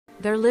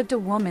there lived a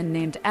woman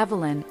named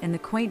Evelyn in the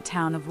quaint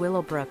town of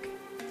Willowbrook.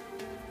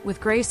 With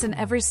grace in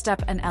every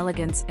step and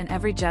elegance in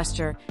every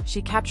gesture,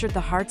 she captured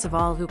the hearts of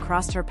all who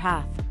crossed her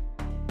path.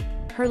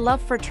 Her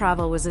love for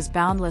travel was as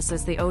boundless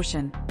as the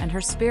ocean, and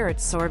her spirit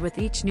soared with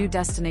each new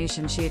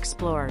destination she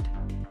explored.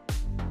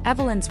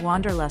 Evelyn's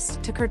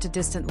wanderlust took her to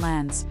distant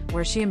lands,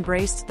 where she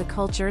embraced the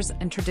cultures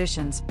and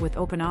traditions with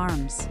open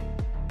arms.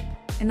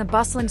 In the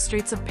bustling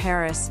streets of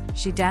Paris,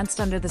 she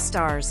danced under the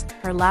stars,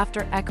 her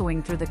laughter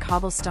echoing through the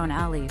cobblestone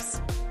alleys.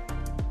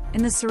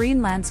 In the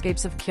serene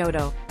landscapes of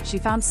Kyoto, she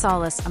found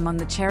solace among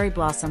the cherry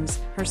blossoms,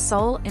 her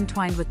soul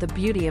entwined with the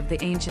beauty of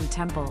the ancient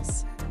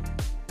temples.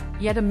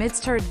 Yet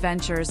amidst her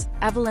adventures,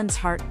 Evelyn's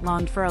heart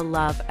longed for a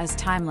love as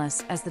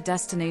timeless as the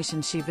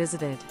destination she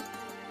visited.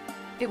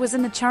 It was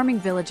in the charming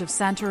village of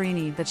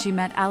Santorini that she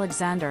met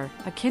Alexander,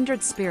 a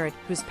kindred spirit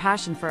whose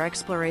passion for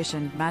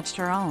exploration matched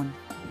her own.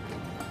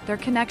 Their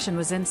connection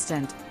was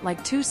instant,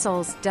 like two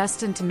souls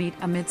destined to meet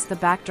amidst the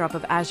backdrop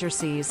of azure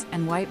seas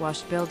and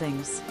whitewashed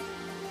buildings.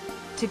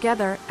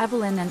 Together,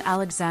 Evelyn and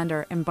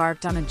Alexander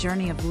embarked on a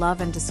journey of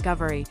love and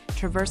discovery,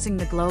 traversing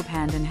the globe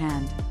hand in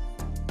hand.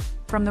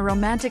 From the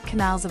romantic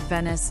canals of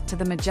Venice to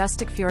the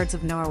majestic fjords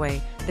of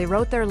Norway, they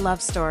wrote their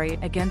love story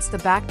against the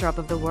backdrop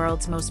of the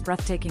world's most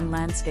breathtaking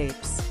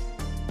landscapes.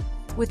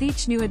 With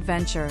each new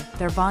adventure,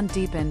 their bond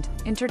deepened,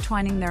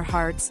 intertwining their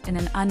hearts in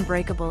an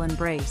unbreakable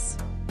embrace.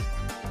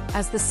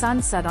 As the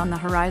sun set on the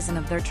horizon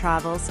of their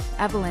travels,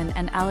 Evelyn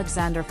and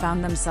Alexander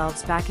found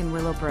themselves back in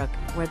Willowbrook,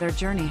 where their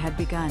journey had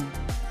begun.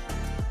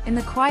 In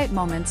the quiet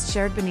moments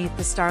shared beneath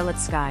the starlit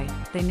sky,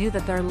 they knew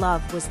that their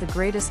love was the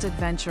greatest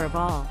adventure of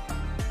all.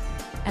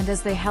 And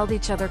as they held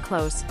each other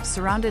close,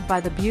 surrounded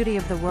by the beauty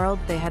of the world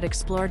they had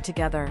explored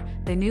together,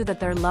 they knew that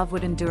their love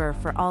would endure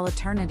for all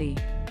eternity.